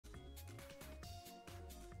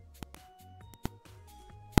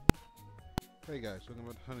Hey guys, welcome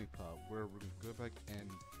back to HuniePop, where we're gonna go back and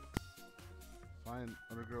find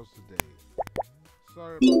other girls today.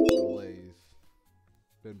 Sorry about the delays.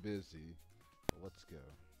 Been busy, but let's go.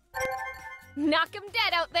 Knock 'em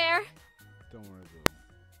dead out there! Don't worry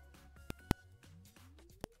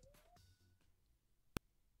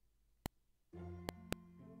though.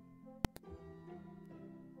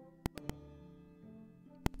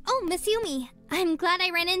 Oh, Miss Yumi, I'm glad I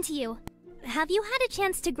ran into you. Have you had a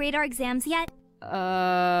chance to grade our exams yet?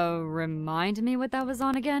 Remind me what that was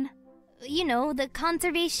on again? You know, the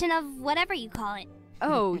conservation of whatever you call it.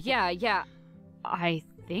 Oh, yeah. I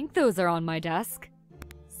think those are on my desk.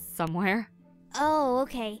 Somewhere. Oh,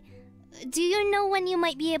 okay. Do you know when you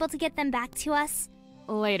might be able to get them back to us?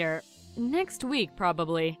 Later. Next week,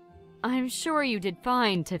 probably. I'm sure you did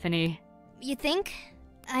fine, Tiffany. You think?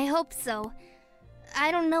 I hope so. I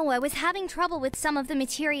don't know, I was having trouble with some of the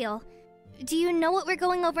material. Do you know what we're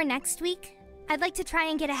going over next week? I'd like to try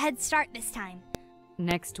and get a head start this time.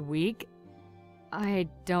 Next week? I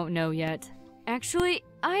don't know yet. Actually,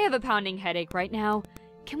 I have a pounding headache right now.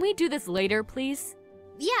 Can we do this later, please?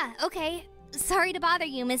 Yeah, okay. Sorry to bother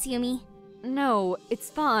you, Miss Yumi. No, it's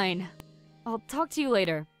fine. I'll talk to you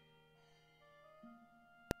later.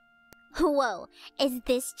 Whoa, is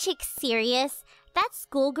this chick serious? That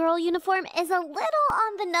schoolgirl uniform is a little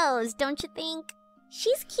on the nose, don't you think?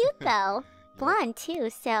 She's cute though. Blonde too,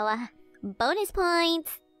 so, bonus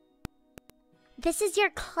points. This is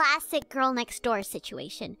your classic girl next door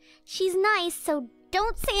situation. She's nice, so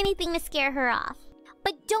don't say anything to scare her off.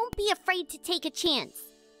 But don't be afraid to take a chance.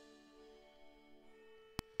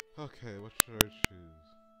 Okay, what should I choose?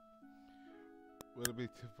 Would it be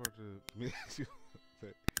too far to me to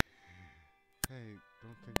say, hey,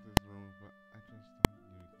 don't think this is wrong, but I just don't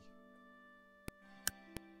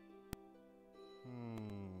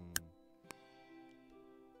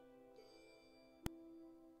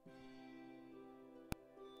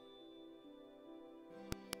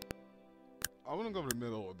I want to go for the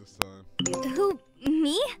middle this time. Who,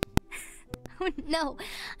 me? Oh no,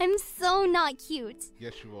 I'm so not cute.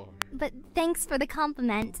 Yes, you are. But thanks for the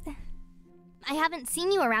compliment. I haven't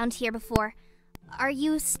seen you around here before. Are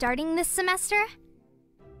you starting this semester?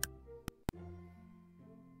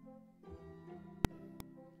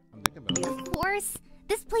 I'm thinking about it. Of course.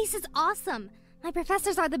 This place is awesome. My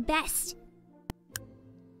professors are the best.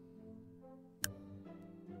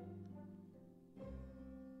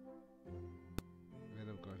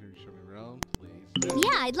 I'm going here to show me around, please.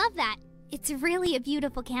 Yeah, I'd love that. It's really a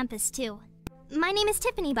beautiful campus, too. My name is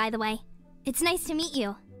Tiffany, by the way. It's nice to meet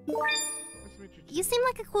you. Nice to meet you too. You seem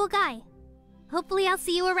like a cool guy. Hopefully I'll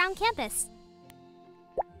see you around campus.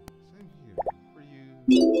 Same here. For you,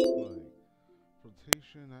 like,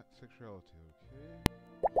 flirtation, not sexuality, okay?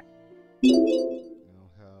 And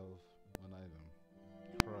I'll have one item.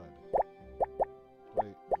 Crud.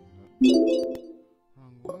 Wait, no.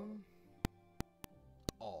 Wrong one?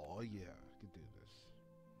 Oh, yeah, I can do this.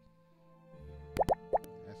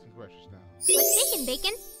 Asking questions now. What's bacon,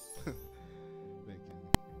 bacon? Bacon.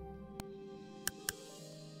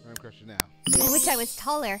 Random question now. I wish I was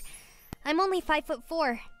taller. I'm only 5'4".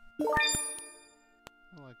 I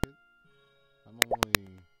like it. I'm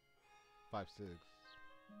only 5'6".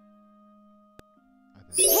 I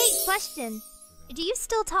think. Hey, question. Do you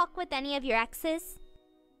still talk with any of your exes?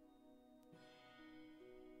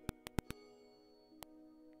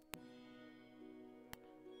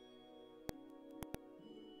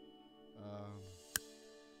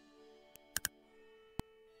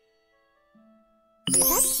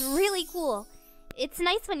 That's really cool. It's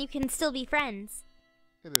nice when you can still be friends.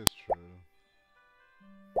 It is true.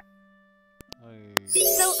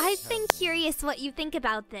 So I've been curious what you think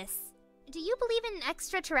about this. Do you believe in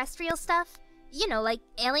extraterrestrial stuff? You know, like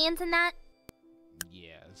aliens and that?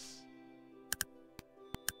 Yes.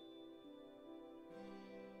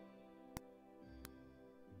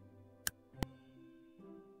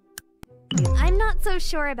 I'm not so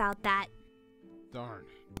sure about that. Darn.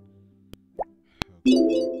 Okay.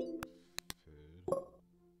 Food.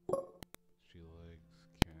 She likes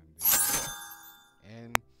candy.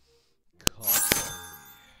 And coffee.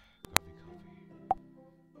 Coffee.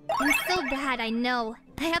 I'm so bad, I know.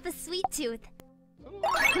 I have a sweet tooth.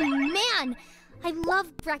 Oh, man! I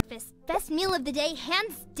love breakfast. Best meal of the day,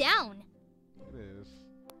 hands down. It is.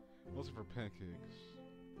 Mostly for pancakes.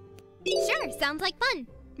 Sure, sounds like fun.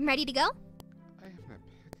 Ready to go? I haven't had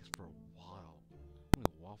pancakes for a while.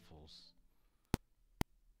 Only waffles.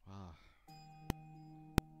 Wow.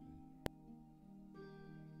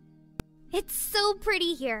 It's so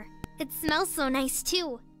pretty here. It smells so nice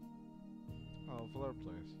too. Oh,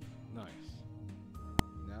 fireplace. Nice.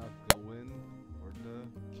 Now go in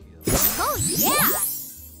Oh, yeah!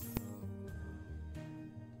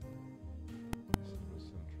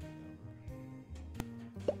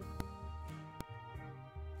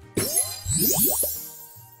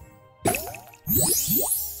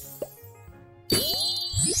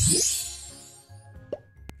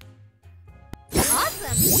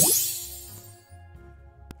 Awesome!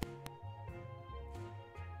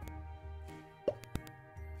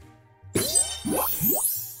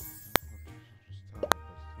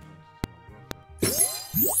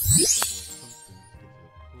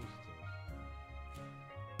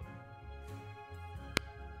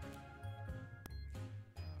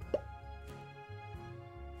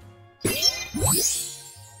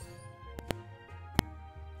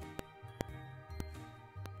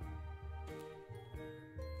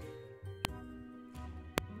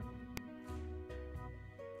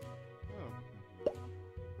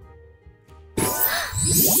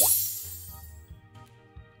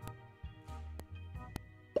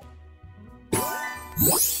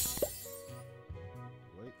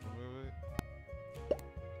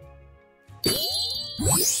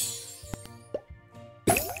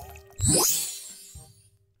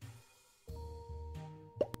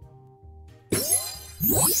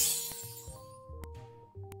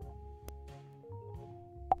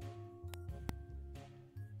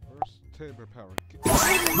 First tabor power.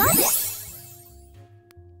 I love it!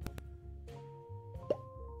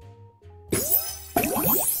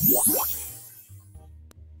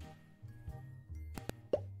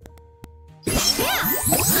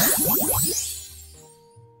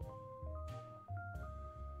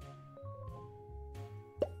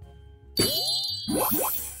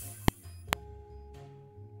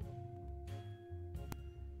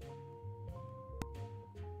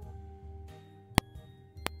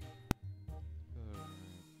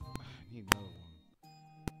 I need another one.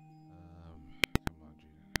 Come on,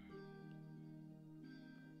 Gina.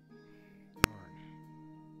 Darn.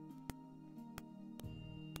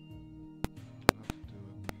 I'll have to do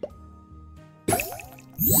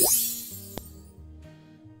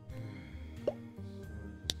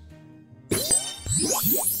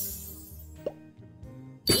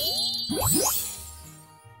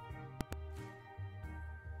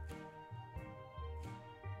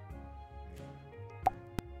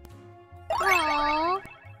Aww.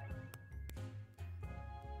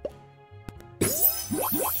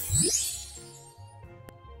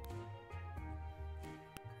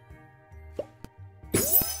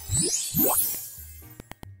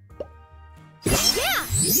 Yeah!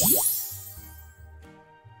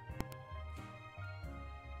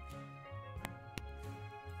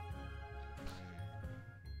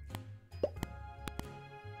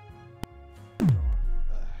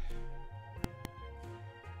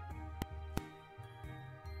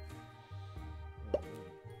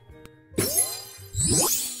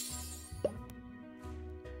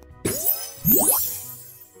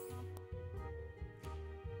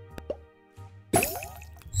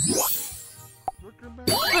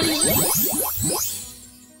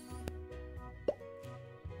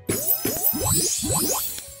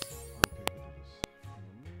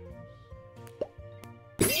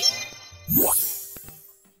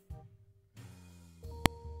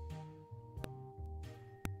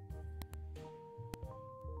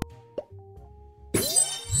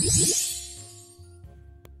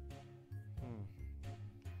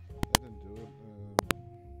 That didn't do it.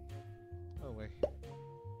 Oh wait.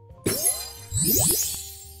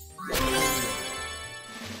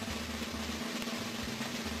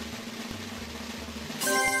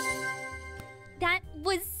 That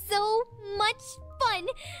was so much fun!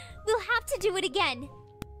 We'll have to do it again.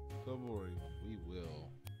 Don't worry, we will.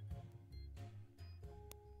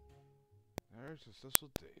 There's a special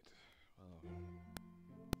date. Awesome.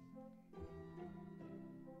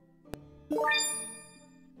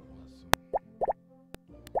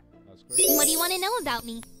 That's great. What do you want to know about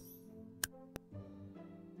me?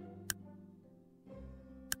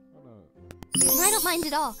 Oh, no. I don't mind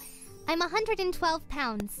at all. I'm 112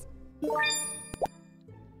 pounds. Off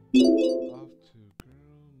to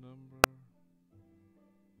girl number.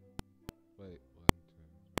 Wait, 1, 2,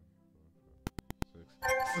 3, 4, 5,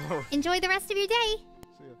 6. Sorry. Enjoy the rest of your day.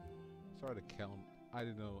 See ya. Sorry to count. I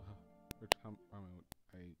didn't know which time I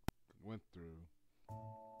went through.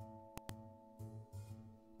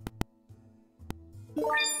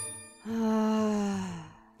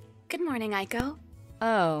 Good morning, Aiko.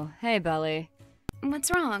 Oh, hey, Belly.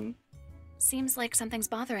 What's wrong? Seems like something's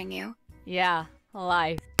bothering you. Yeah,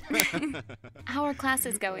 life. How are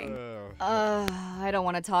classes going? I don't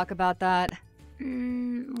want to talk about that.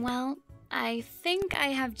 Well, I think I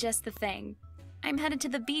have just the thing. I'm headed to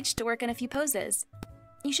the beach to work on a few poses.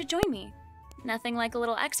 You should join me. Nothing like a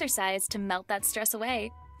little exercise to melt that stress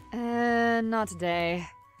away. Not today.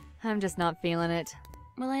 I'm just not feeling it.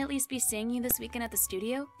 Will I at least be seeing you this weekend at the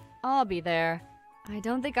studio? I'll be there. I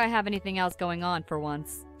don't think I have anything else going on for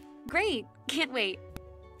once. Great! Can't wait.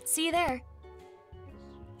 See you there.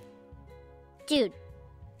 Dude,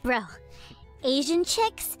 bro, Asian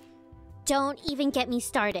chicks? Don't even get me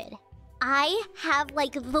started. I have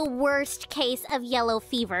like the worst case of yellow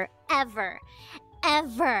fever ever.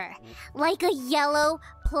 Ever. Like a yellow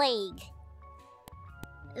plague.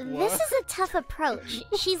 This is a tough approach.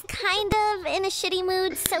 She's kind of in a shitty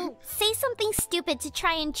mood, so say something stupid to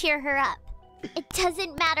try and cheer her up. It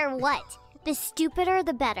doesn't matter what. The stupider,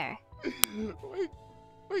 the better. Wait,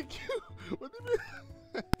 what did you...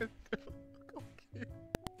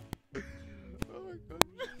 Oh my god.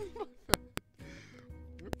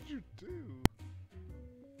 What did you do?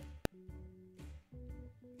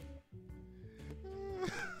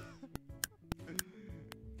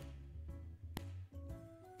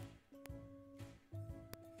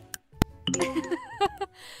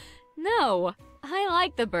 No, I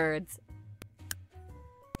like the birds.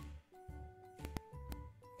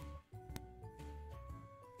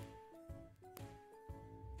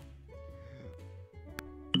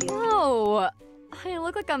 Oh, I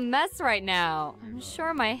look like a mess right now. I'm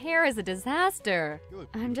sure my hair is a disaster.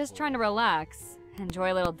 I'm just trying to relax,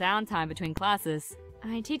 enjoy a little downtime between classes.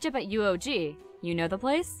 I teach up at UOG. You know the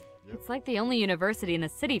place? Yep. It's like the only university in the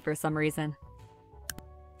city for some reason.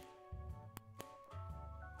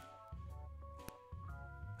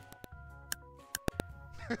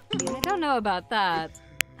 I don't know about that.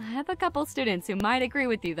 I have a couple students who might agree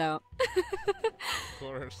with you, though. Of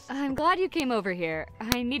course. I'm glad you came over here.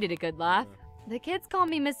 I needed a good laugh. The kids call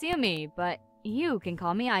me Miss Yumi, but you can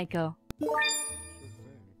call me Aiko. Sure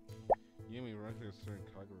thing. Yumi, we're actually gonna start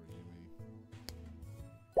Kagura Yumi.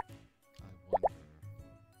 I wonder.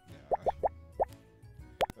 Yeah.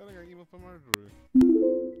 I got email from Marjorie.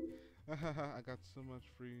 I got so much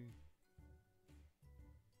free.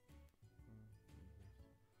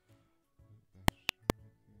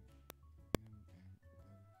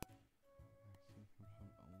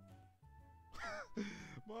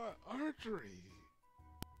 My archery!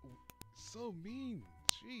 So mean!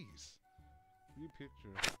 Jeez! New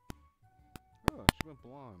picture. Oh, she went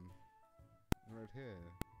blonde. And red hair.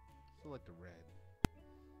 Still like the red.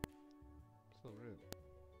 Still red.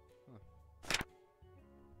 Huh.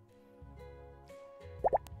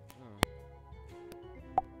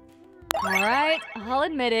 Oh. Alright, I'll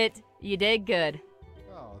admit it. You did good.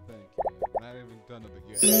 Oh, thank you. Not even done it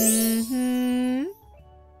again. Mm-hmm.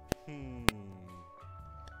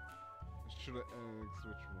 Should I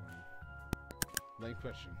switch one? Lame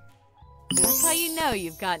question. That's how you know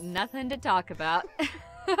you've got nothing to talk about.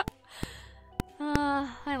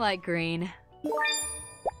 I like green.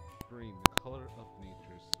 Green, the color of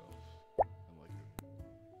nature itself. I like it.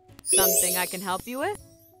 Something I can help you with?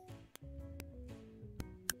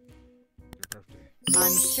 Your birthday.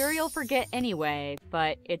 I'm sure you'll forget anyway,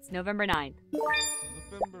 but it's November 9th.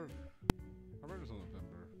 November. I read it was in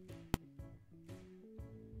November.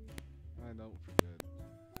 I don't forget.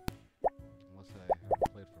 Unless I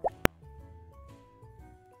haven't played for a while.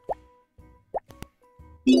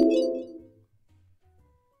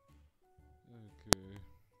 Okay.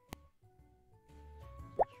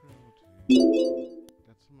 Sexuality.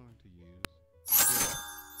 Got someone to use.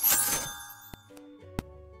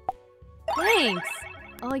 Thanks!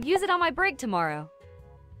 I'll use it on my break tomorrow.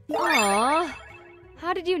 Aww.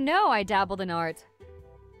 How did you know I dabbled in art?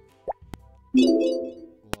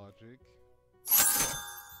 Logic.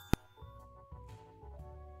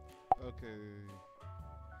 Okay.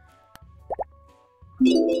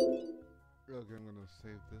 Okay, I'm gonna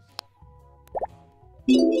save this.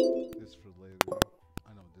 This for later. I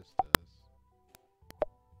know what this does.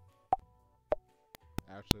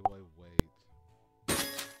 Actually, wait. The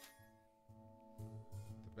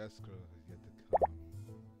best girl has yet to come.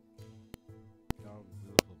 Y'all are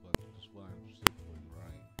beautiful, but just what I'm signaling,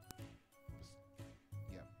 right?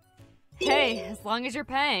 Yep. Hey, as long as you're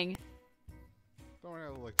paying. Don't worry, I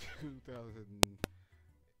have like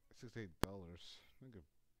 $2,068. Nigga,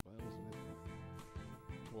 why wasn't it?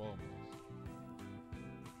 Well,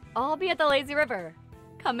 I'll be at the lazy river.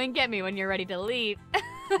 Come and get me when you're ready to leave.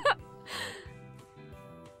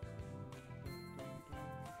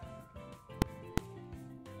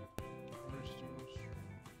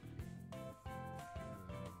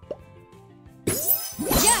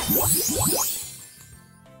 Yes!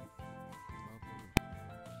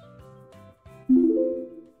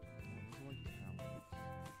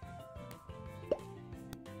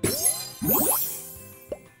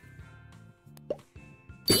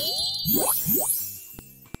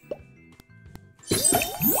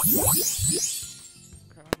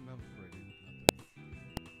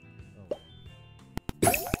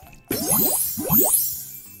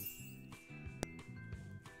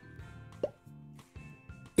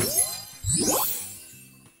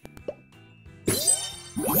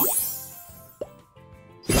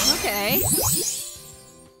 Okay.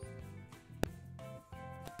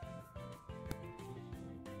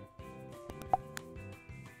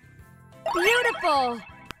 Beautiful! I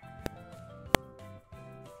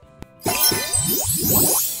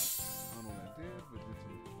don't know what I did, but did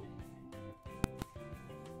something cool.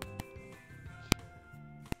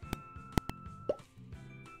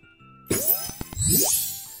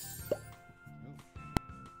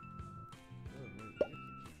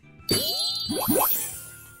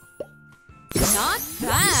 Not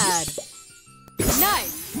bad!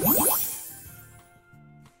 Nice!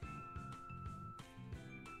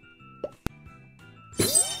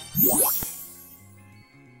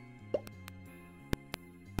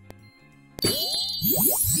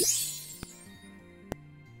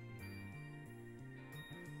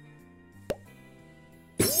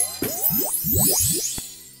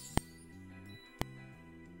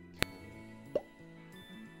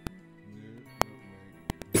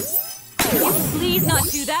 Please not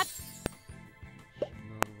do that!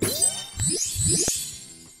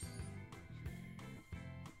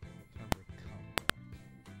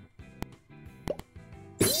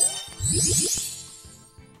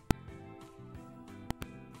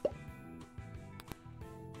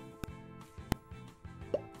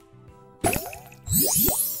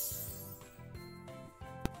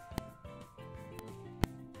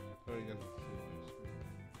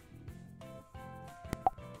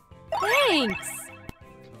 Thanks!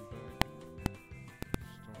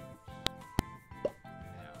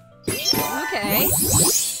 Okay.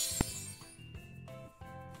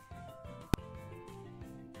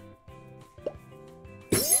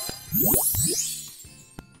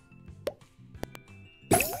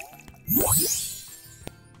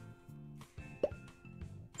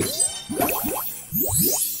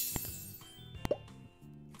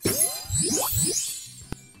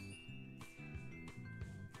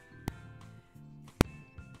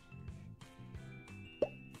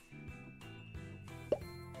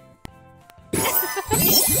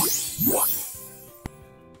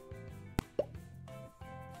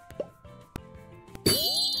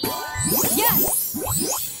 Yes!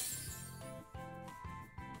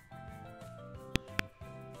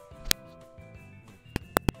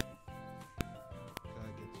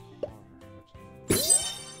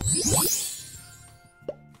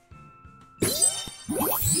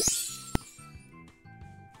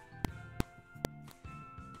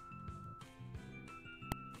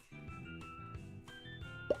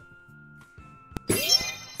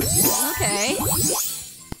 Okay. Oh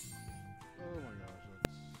my gosh,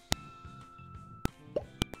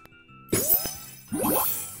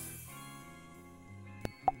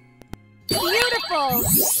 Beautiful!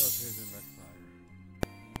 okay, then backfire.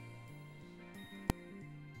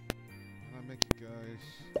 And I make you guys.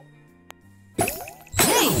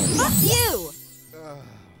 Hey, fuck you!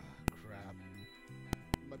 Crap.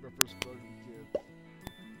 My first starting kid.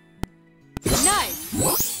 Nice!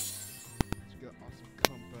 She got awesome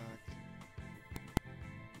comeback.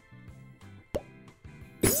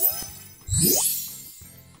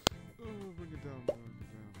 Oh, bring it down, bring it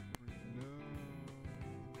down. No.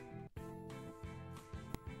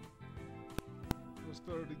 We'll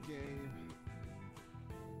start the game.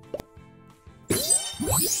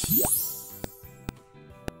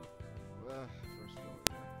 First of all,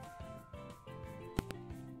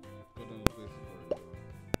 go down to basic order.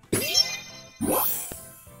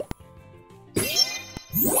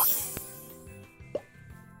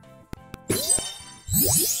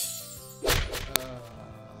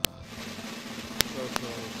 So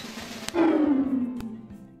close.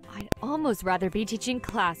 I'd almost rather be teaching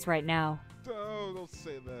class right now. No, don't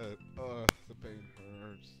say that. The pain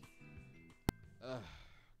hurts.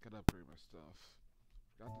 Gotta upgrade my stuff.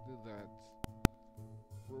 Forgot to do that.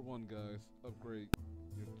 For one, guys, upgrade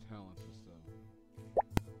your talents and stuff.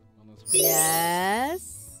 Unless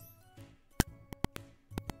Yes?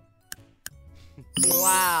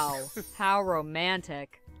 Wow, how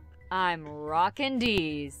romantic. I'm rockin'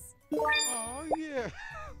 D's. Oh yeah.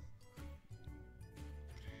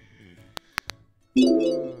 I love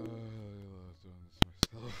doing this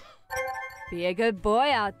myself. Be a good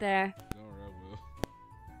boy out there. Alright, I will.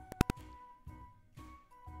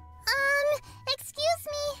 Excuse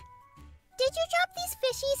me. Did you drop these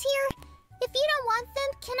fishies here? If you don't want them,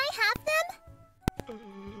 can I have them?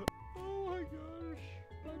 Oh my gosh,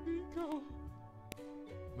 my Nico.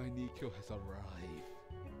 My Nico has arrived.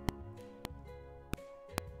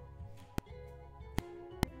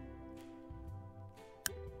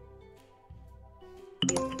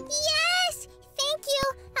 Yes! Thank you!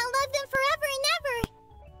 I'll love them forever and ever!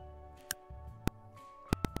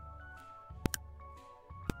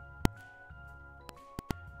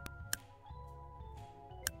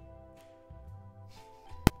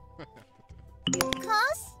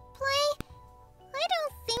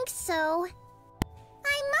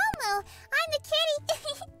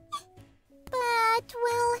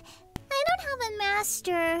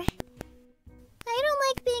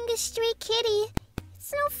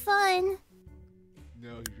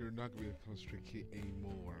 not gonna become a stray kid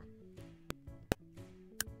anymore.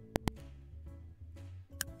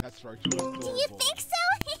 That's right, you're adorable. Do you think so?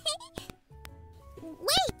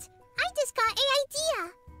 Wait! I just got an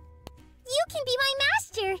idea! You can be my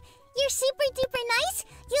master! You're super duper nice!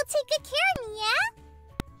 You'll take good care of me, yeah?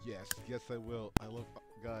 Yes, I will. I love,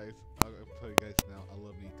 guys, I'll tell you guys now, I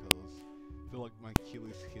love Nikos. They're like my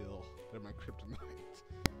Achilles heel. They're my kryptonite.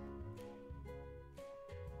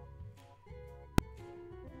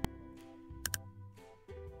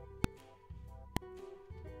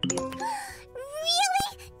 Really?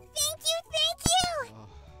 Thank you!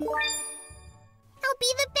 I'll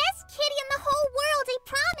be the best kitty in the whole world, I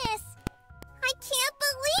promise! I can't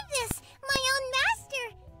believe this! My own master!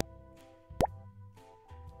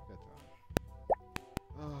 That's all.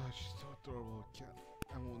 Oh, she's so adorable.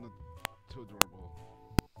 I want it too adorable.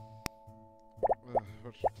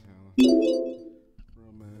 What's your talent?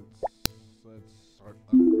 Romance. Let's start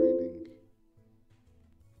upgrading.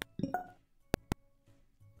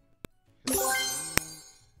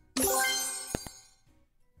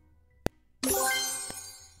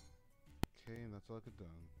 Okay, and that's all I could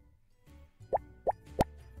done.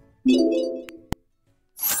 Nico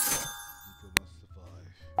must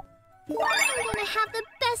survive. I'm gonna have the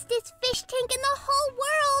bestest fish tank in the whole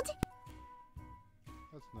world!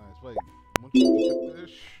 That's nice. Wait, once you eat the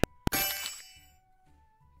fish,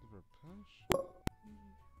 give her a push.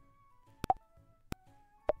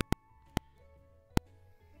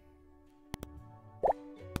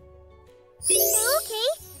 Okay,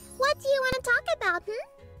 what do you want to talk about,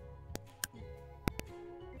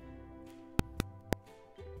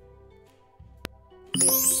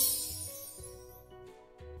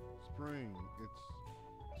 Spring. It's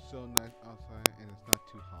so nice outside and it's not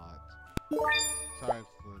too hot. Sorry if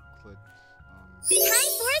the clicked.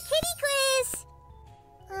 Time for a kitty quiz!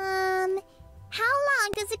 How long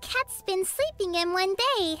does a cat spend sleeping in one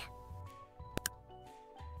day?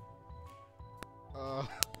 I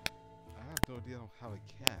have no idea how to have a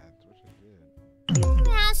cat. Wish I did.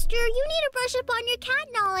 Master, you need to brush up on your cat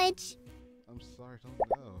knowledge. I'm sorry, I don't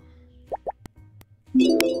know. How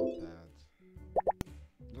about that?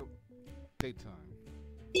 Nope. Daytime.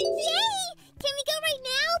 Yay! Can we go right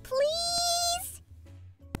now, please?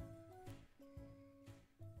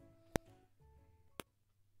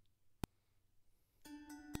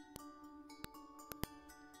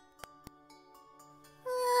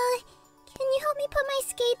 Can you help me put my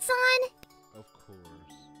skates on? Of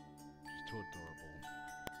course. She's too adorable.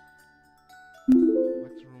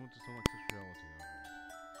 Like the room to sound like sexuality.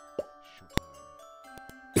 Showtime.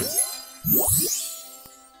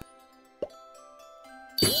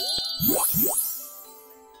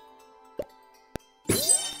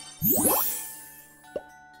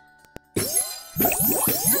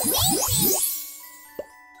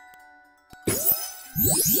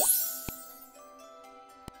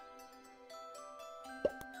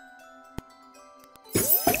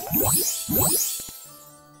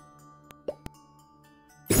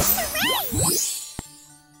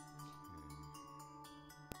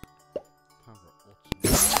 Time for ultimate.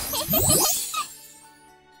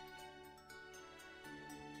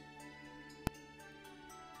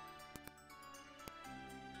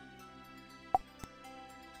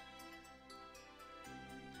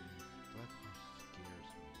 That scares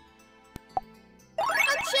me.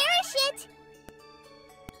 I'll cherish it.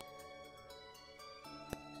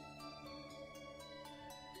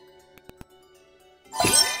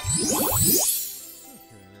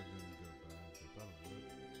 Okay, that didn't go bad. I thought it would.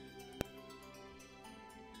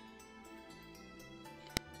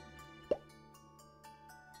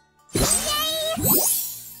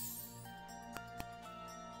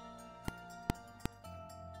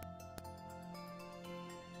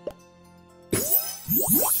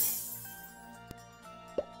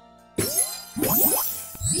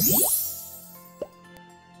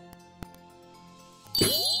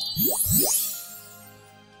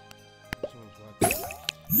 This one's right.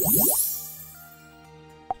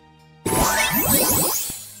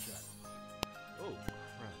 Jack. Oh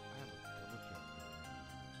crap! I have a double jackpot.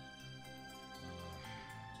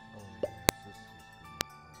 Oh yes,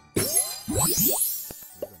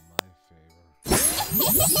 this is my favor.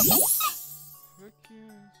 Heck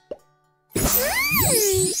yes.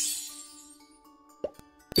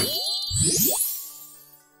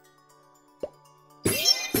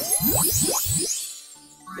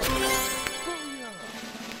 Booyah!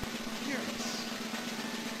 Yes!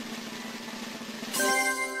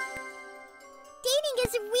 Dating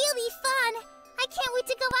is really fun. I can't wait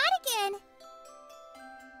to go out again.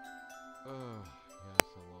 Oh, yes,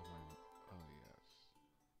 I love my... Oh, yes.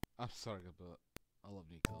 I'm sorry, but I love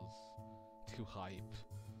Nico's. Too hype.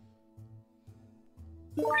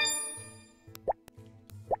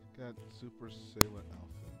 Got Super Sailor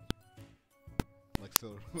outfit. Like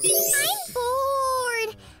Sailor. I'm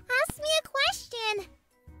bored. Ask me a question.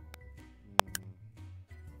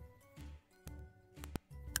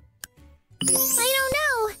 I don't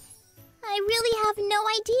know. I really have no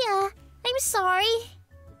idea. I'm sorry.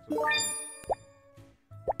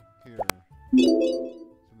 Here.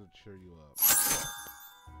 It's gonna cheer you up.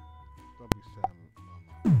 Don't be sad,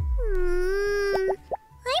 Mama. I'm.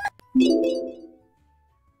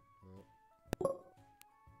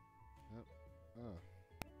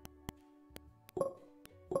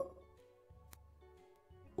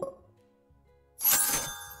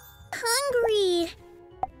 Hungry.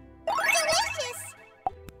 Delicious.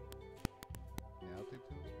 Yeah, I'll take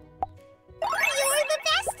 2 You're the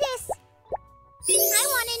bestest. I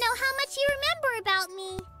want to know how much you remember about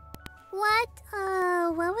me. What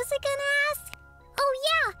was I gonna ask? Oh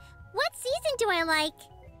yeah, what season do I like?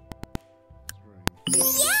 Spring.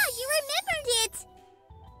 Yeah, you remembered it.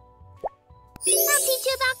 I'll teach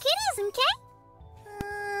you about kitties, okay?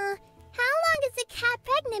 How long is a cat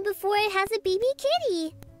pregnant before it has a baby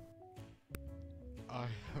kitty? I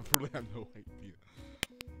really have no idea.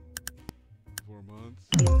 4 months?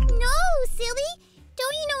 No, silly.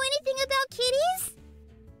 Don't you know anything about kitties?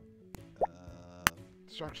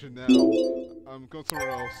 Distraction now. I'm going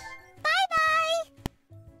somewhere else. Bye-bye.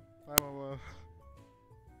 Bye, Mama.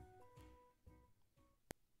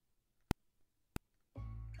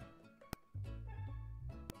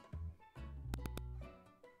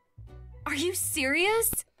 Are you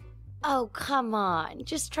serious? Oh, come on.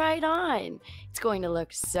 Just try it on. It's going to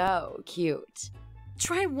look so cute.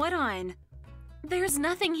 Try what on? There's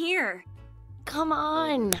nothing here. Come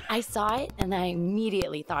on. I saw it and I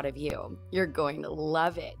immediately thought of you. You're going to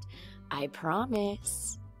love it. I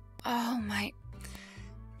promise. Oh my.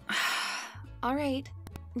 All right.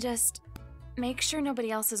 Just make sure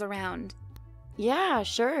nobody else is around. Yeah,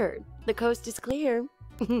 sure. The coast is clear.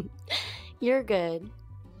 You're good.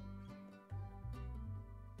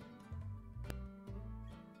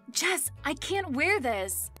 Jess, I can't wear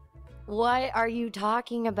this. What are you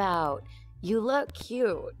talking about? You look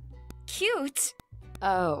cute. Cute?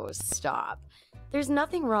 Oh, stop. There's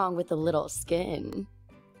nothing wrong with the little skin.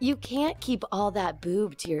 You can't keep all that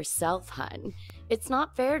boob to yourself, hun. It's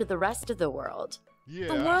not fair to the rest of the world. Yeah.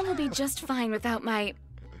 The world will be just fine without my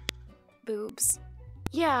boobs.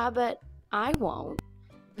 Yeah, but I won't.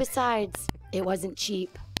 Besides, it wasn't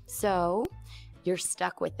cheap. So, you're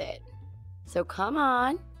stuck with it. So come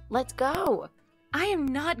on, let's go. I am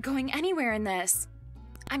not going anywhere in this.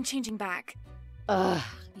 I'm changing back. Ugh,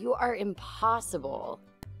 you are impossible.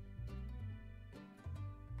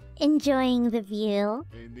 Enjoying the view?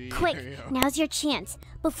 Indeed. Quick, Yeah. now's your chance.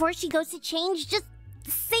 Before she goes to change, just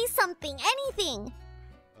say something, anything.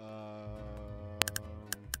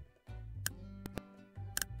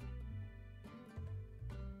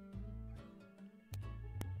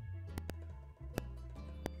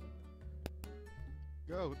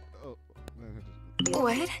 Go. Oh.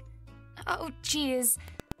 What? Oh, jeez.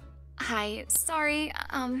 Hi, sorry.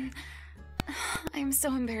 I'm so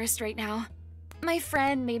embarrassed right now. My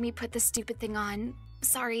friend made me put this stupid thing on.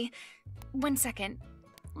 Sorry. 1 second.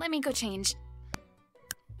 Let me go change.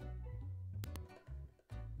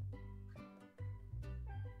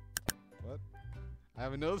 What? I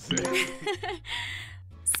haven't noticed it.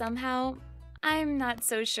 Somehow, I'm not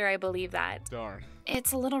so sure I believe that. Darn.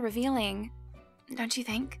 It's a little revealing, don't you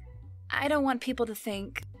think? I don't want people to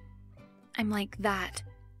think I'm like that,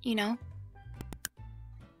 you know?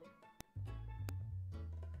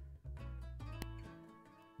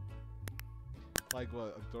 Like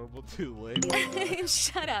what? Adorable too late?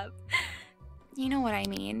 Shut up. You know what I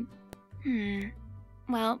mean.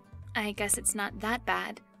 Well, I guess it's not that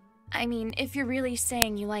bad. I mean, if you're really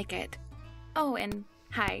saying you like it. Oh, and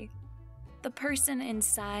hi. The person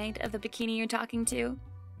inside of the bikini you're talking to,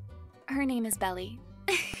 her name is Belly.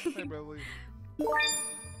 Hi, Belly.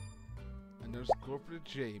 And there's Corporate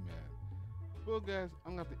J, man. Well, guys,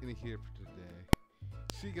 I'm gonna have to end it here for today.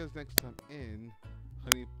 See you guys next time in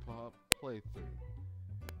HuniePop playthrough.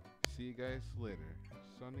 See you guys later.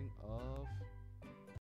 Signing off.